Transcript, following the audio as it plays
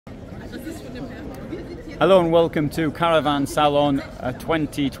Hello and welcome to Caravan Salon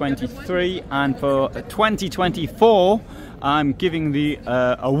 2023, and for 2024 I'm giving the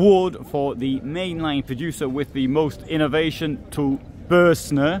award for the mainline producer with the most innovation to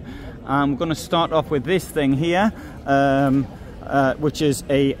Bürstner. I'm going to start off with this thing here, which is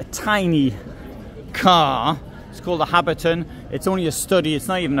a tiny car. It's called a Habitant. It's only a study, it's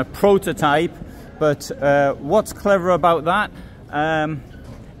not even a prototype, but what's clever about that?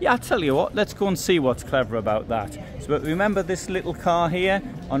 Yeah, I'll tell you what, let's go and see what's clever about that. So remember this little car here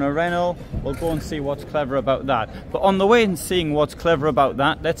on a Renault? We'll go and see what's clever about that. But on the way and seeing what's clever about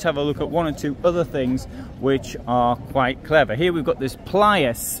that, let's have a look at one or two other things which are quite clever. Here we've got this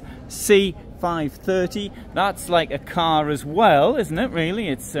Plius C530. That's like a car as well, isn't it, really?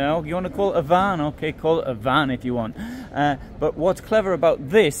 It's, you want to call it a van? Okay, call it a van if you want. But what's clever about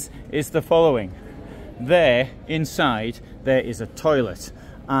this is the following. There, inside, there is a toilet.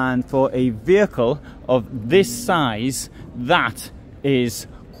 And for a vehicle of this size, that is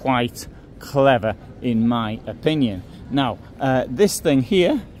quite clever in my opinion. Now, this thing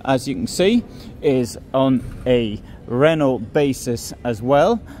here, as you can see, is on a Renault basis as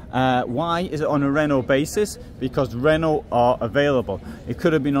well. Why is it on a Renault basis? Because Renault are available. It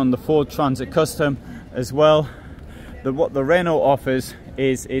could have been on the Ford Transit Custom as well. What the Renault offers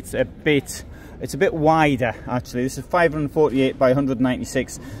is it's a bit wider actually. This is 548 by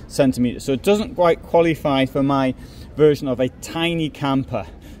 196 centimeters, so it doesn't quite qualify for my version of a tiny camper.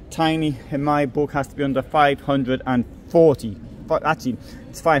 Tiny in my book has to be under 540, but actually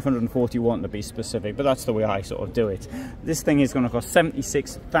it's 541 to be specific, but that's the way I sort of do it. This thing is going to cost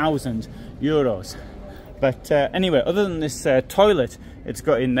 76,000 euros. But anyway, other than this toilet it's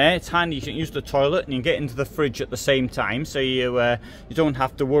got in there, it's handy. You can use the toilet and you can get into the fridge at the same time, so you don't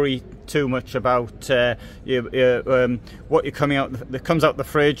have to worry too much about what you're coming out that comes out the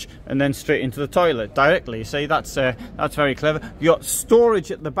fridge and then straight into the toilet directly. See, that's very clever. You got storage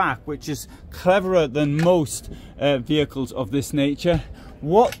at the back, which is cleverer than most vehicles of this nature.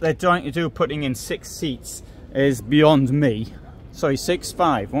 What they're trying to do, putting in 6 seats, is beyond me. Sorry, 6,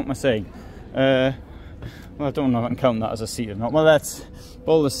 5. What am I saying? Well, I don't know if I can count that as a seat or not. Well, that's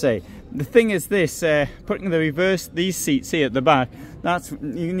all to say. The thing is this, putting these seats here at the back,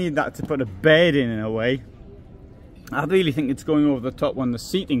 you need that to put a bed in a way. I really think it's going over the top on the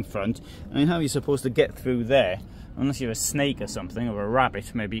seating front. I mean, how are you supposed to get through there? Unless you're a snake or something, or a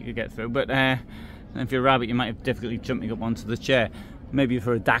rabbit, maybe you could get through. But if you're a rabbit, you might have difficulty jumping up onto the chair. Maybe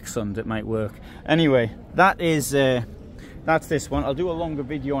for a Dachshund it might work. Anyway, that's this one. I'll do a longer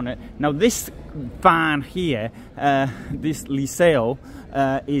video on it. Now this van here, this Liceo,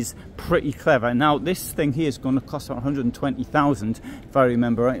 is pretty clever. Now this thing here is going to cost about 120,000 if I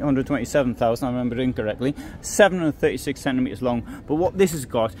remember right, 127,000 I remember incorrectly. 736 centimeters long. But what this has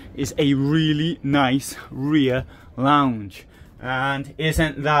got is a really nice rear lounge, and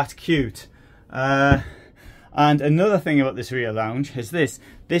isn't that cute? And another thing about this rear lounge is this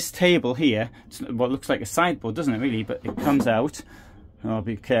table here. It's what looks like a sideboard, doesn't it really? But it comes out. Oh,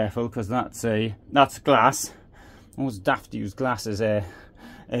 be careful, because that's glass. Always daft to use glass as a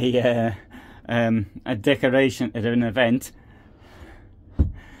decoration at an event.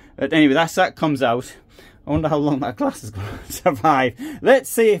 But anyway, that comes out. I wonder how long that glass is going to survive. Let's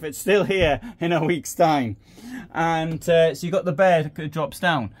see if it's still here in a week's time. And so you got the bed that drops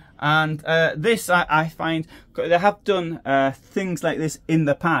down. And this, I find, they have done things like this in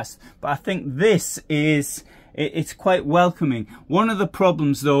the past, but I think this is, it's quite welcoming. One of the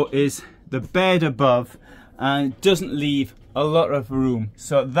problems though is the bed above doesn't leave a lot of room,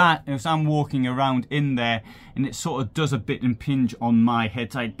 so that if I'm walking around in there, and it sort of does a bit impinge on my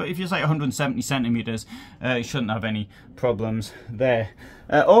head height. But if you're like 170 centimeters, you shouldn't have any problems there.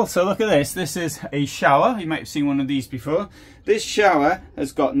 Also, look at this. This is a shower. You might have seen one of these before. This shower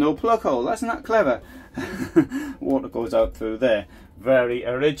has got no plug hole. That's not clever. Water goes out through there. Very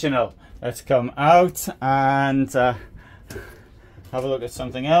original. Let's come out and have a look at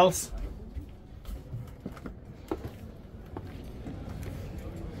something else.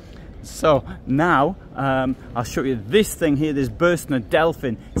 So now I'll show you this thing here, this Bürstner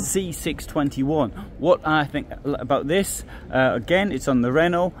Delphin C621. What I think about this, again, it's on the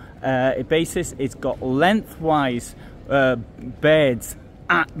Renault basis. It's got lengthwise beds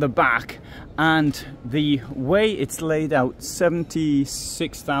at the back, and the way it's laid out,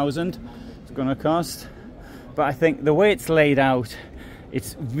 76,000 it's going to cost. But I think the way it's laid out,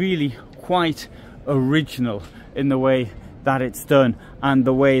 it's really quite original in the way that it's done and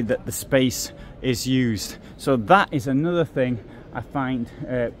the way that the space is used. So that is another thing I find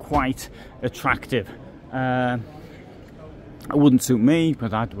quite attractive. It wouldn't suit me,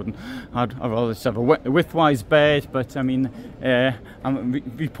 but I'd rather just have a widthwise bed. But I mean, I'm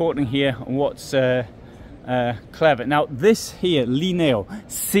reporting here on what's clever. Now this here, Lineo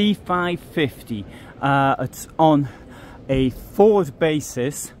C550, it's on a Ford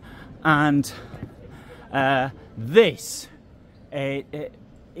basis, and this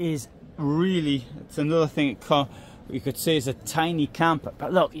is really, it's another thing you could say is a tiny camper,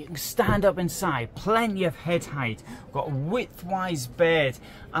 but look, you can stand up inside, plenty of head height, we've got a widthwise bed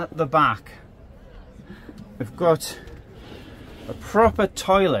at the back, we've got a proper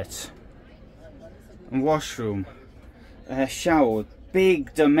toilet and washroom, shower,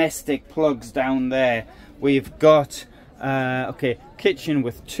 big domestic plugs down there, we've got okay, kitchen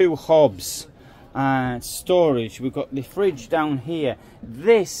with 2 hobs, storage, we've got the fridge down here.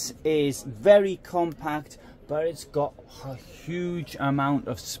 This is very compact, but it's got a huge amount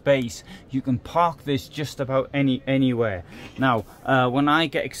of space. You can park this just about anywhere. Now, when I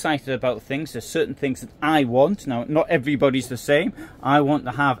get excited about things, there's certain things that I want. Now, not everybody's the same. I want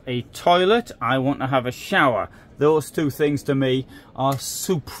to have a toilet, I want to have a shower. Those 2 things to me are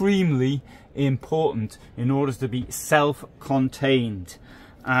supremely important in order to be self-contained,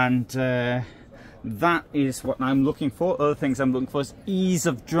 and that is what I'm looking for. Other things I'm looking for is ease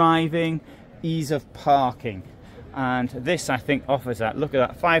of driving, ease of parking, and this I think offers that. Look at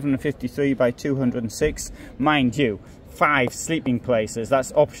that, 553 by 206, mind you, 5 sleeping places.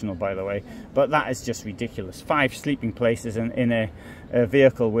 That's optional, by the way, but that is just ridiculous. 5 sleeping places in a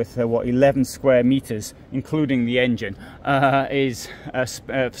vehicle with what, 11 square meters, including the engine, is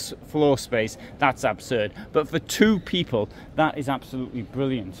floor space. That's absurd. But for 2 people, that is absolutely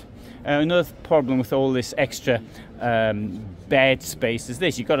brilliant. Another problem with all this extra bed space is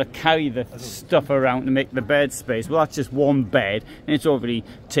this: you've got to carry the stuff around to make the bed space. Well, that's just one bed, and it's already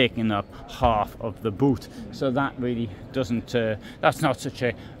taking up half of the boot. So that really doesn't, that's not such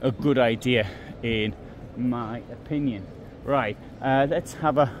a good idea in my opinion. Right, let's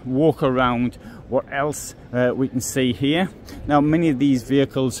have a walk around what else we can see here. Now, many of these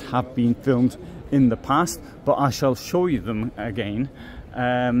vehicles have been filmed in the past, but I shall show you them again.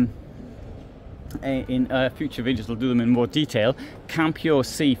 In future videos we'll do them in more detail. Campio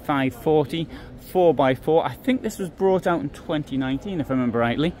C540 4x4. I think this was brought out in 2019 if I remember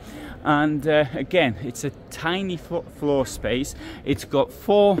rightly, and again, it's a tiny floor space. It's got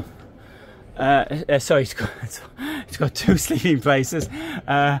it's got 2 sleeping places,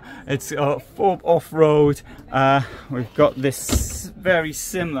 it's got 4 off-road, we've got this very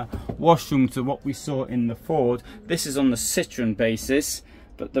similar washroom to what we saw in the Ford. This is on the Citroen basis,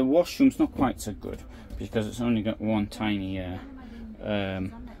 but the washroom's not quite so good because it's only got 1 tiny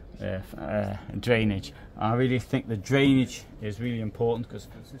drainage. I really think the drainage is really important because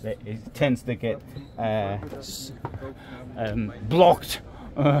it tends to get blocked,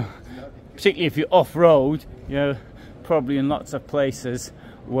 particularly if you're off-road. You're probably in lots of places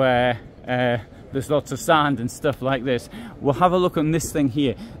where there's lots of sand and stuff like this. We'll have a look on this thing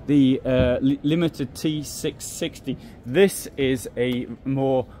here, the Limited T660. This is a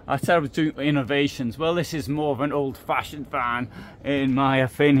more, I said I was doing innovations. Well, this is more of an old-fashioned van in my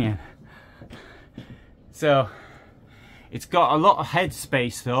opinion. So it's got a lot of head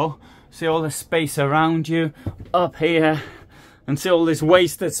space though. See all the space around you up here, and see all this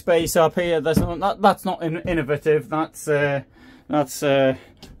wasted space up here. That's not innovative. That's what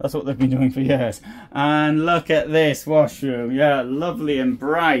they've been doing for years. And look at this washroom. Yeah, lovely and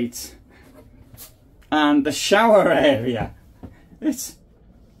bright. And the shower area. It's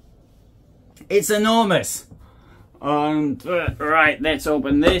enormous. And right, let's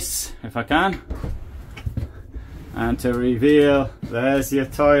open this if I can. And to reveal, there's your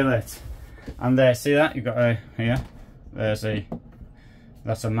toilet. And there, see that? You've got a here. There's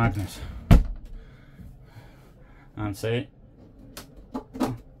that's a magnet. And see.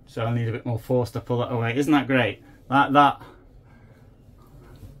 So I need a bit more force to pull that away. Isn't that great? That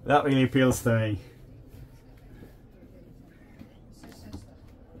really appeals to me.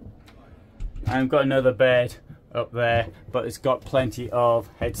 I've got another bed up there, but it's got plenty of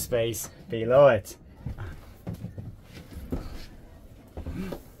headspace below it.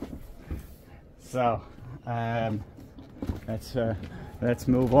 So let's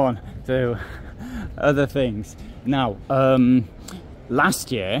move on to other things. Now,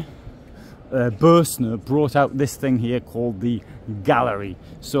 last year, Bürstner brought out this thing here called the gallery.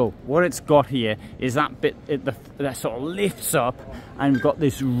 So what it's got here is that bit that sort of lifts up, and we've got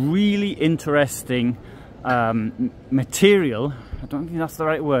this really interesting material. I don't think that's the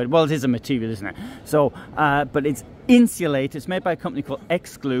right word. Well, it is a material, isn't it? So, but it's insulated. It's made by a company called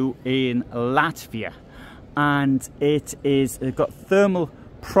X-Glue in Latvia. and it's got thermal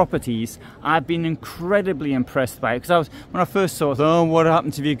properties. I've been incredibly impressed by it, because when I first saw it, oh, what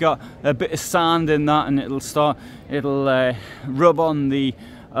happens if you got a bit of sand in that and it'll rub on the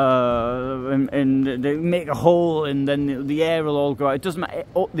and they make a hole, and then the air will all go out. It doesn't matter.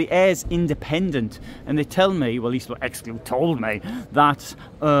 The air's independent, and they tell me, well, at least what Exclu told me, that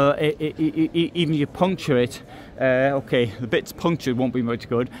even if you puncture it, okay, the bits punctured won't be much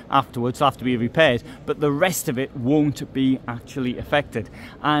good afterwards, they'll have to be repaired, but the rest of it won't be actually affected.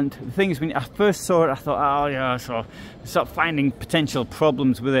 And the thing is, when I first saw it, I thought, oh yeah, so I started finding potential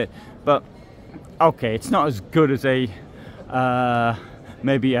problems with it. But okay, it's not as good as a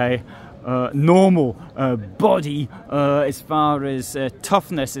maybe a normal body as far as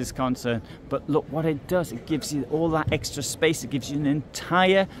toughness is concerned. But look what it does. It gives you all that extra space. It gives you an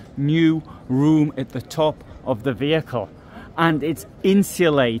entire new room at the top of the vehicle, and it's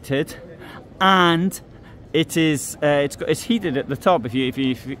insulated, and it is it's heated at the top if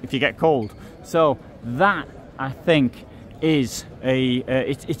you get cold. So that, I think, is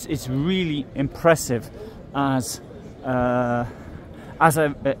it's really impressive as a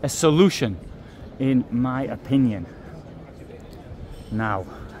solution, in my opinion. Now,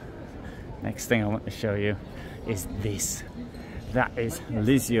 next thing I want to show you is this. That is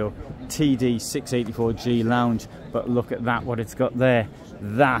Lizio TD684G Lounge, but look at that, what it's got there.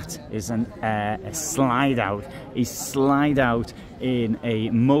 That is a slide out. A slide out in a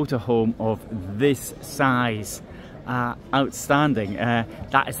motorhome of this size. Outstanding.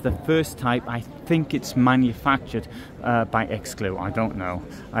 That is the first type. I think it's manufactured by Exclu. I don't know.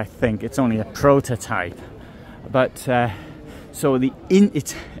 I think it's only a prototype. But so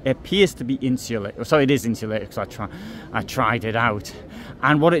it appears to be insulated. So it is insulated, because I tried it out.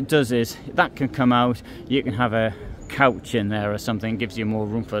 And what it does is, that can come out. You can have a couch in there or something, gives you more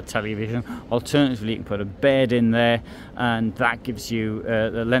room for a television. Alternatively, you can put a bed in there, and that gives you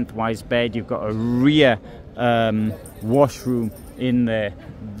the lengthwise bed. You've got a rear washroom in there.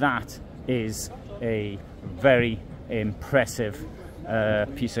 That is a very impressive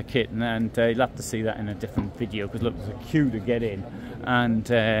piece of kit, and you'll have to see that in a different video, because look, there's a queue to get in, and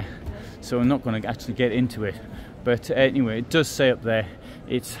so I'm not going to actually get into it. But anyway, it does say up there,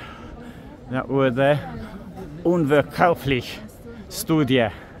 it's that word there, unverkauflich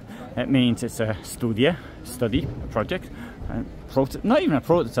Studie. It means it's a study, a project, not even a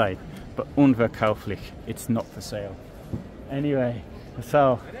prototype, but unverkauflich, it's not for sale. Anyway,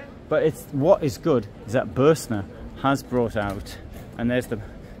 so, but it's, what is good is that Bürstner has brought out, and there's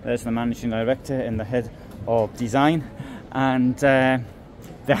the managing director and the head of design, and they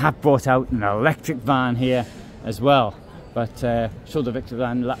have brought out an electric van here as well. But showed the electric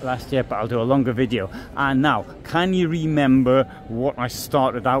van last year, but I'll do a longer video. And now, can you remember what I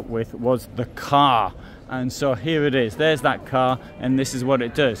started out with was the car? And so here it is. There's that car, and this is what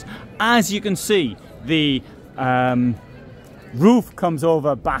it does. As you can see, the roof comes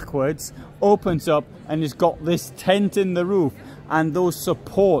over backwards, opens up, and it's got this tent in the roof, and those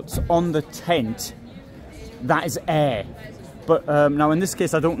supports on the tent, that is air. But now in this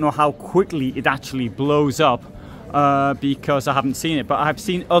case, I don't know how quickly it actually blows up, because I haven't seen it, but I've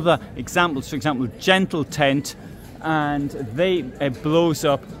seen other examples. For example, gentle tent, and it blows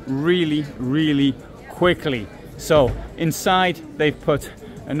up really, really quickly. So inside they've put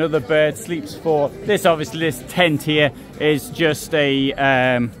another bed, sleeps 4. This, obviously, this tent here is just that's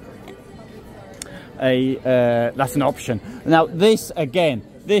an option. Now this, again,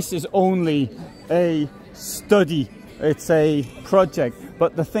 this is only a study. It's a project.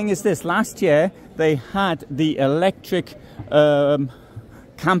 But the thing is this, last year they had the electric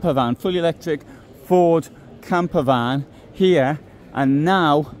camper van, fully electric Ford camper van here, and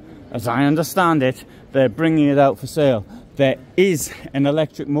now, as I understand it, they're bringing it out for sale. There is an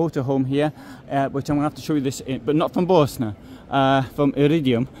electric motorhome here, which I'm going to have to show you this in, but not from Bürstner, from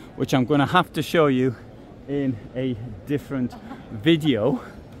Iridium, which I'm going to have to show you in a different video.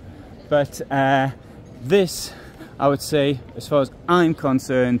 But this, I would say, as far as I'm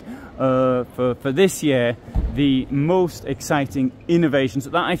concerned, for this year, the most exciting innovations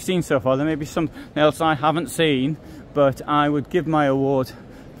that I've seen so far. There may be something else I haven't seen, but I would give my award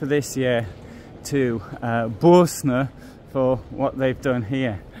for this year to Bürstner for what they've done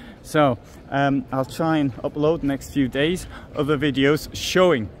here. So I'll try and upload the next few days other videos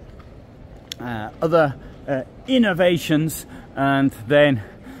showing other innovations, and then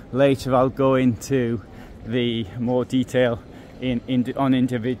later I'll go into the more detail on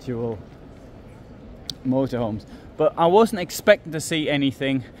individual motorhomes. But I wasn't expecting to see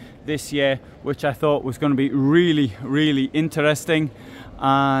anything this year which I thought was going to be really, really interesting,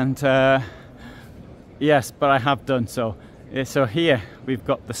 and Yes, but I have done so. So here we've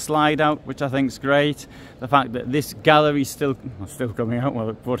got the slide out, which I think is great. The fact that this gallery is still coming out. Well,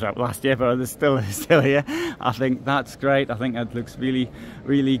 it brought out last year, but it's still here. I think that's great. I think that looks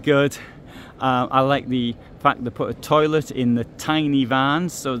really good. I like the fact they put a toilet in the tiny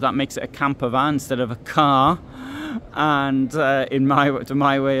vans, so that makes it a camper van instead of a car. And to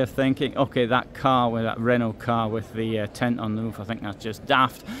my way of thinking, okay, that Renault car with the tent on the roof, I think that's just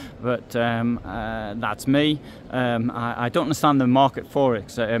daft, but that's me. I don't understand the market for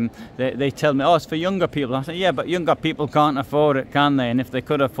it. So, they tell me, oh, it's for younger people. I say, yeah, but younger people can't afford it, can they? And if they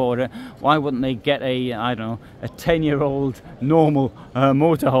could afford it, why wouldn't they get a, I don't know, a 10-year-old normal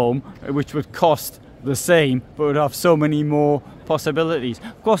motorhome, which would cost the same but would have so many more possibilities.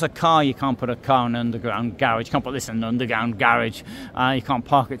 Of course, a car, you can't put a car in an underground garage. You can't put this in an underground garage. You can't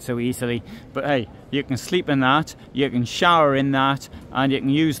park it so easily. But hey, you can sleep in that, you can shower in that, and you can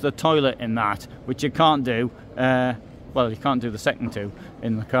use the toilet in that, which you can't do. Well, you can't do the second two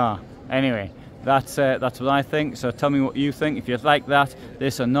in the car. Anyway, that's what I think. So tell me what you think, if you like that,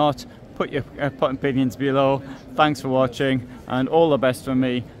 this or not. Put your opinions below. Thanks for watching, and all the best from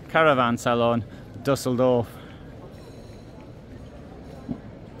me, Caravan Salon Düsseldorf.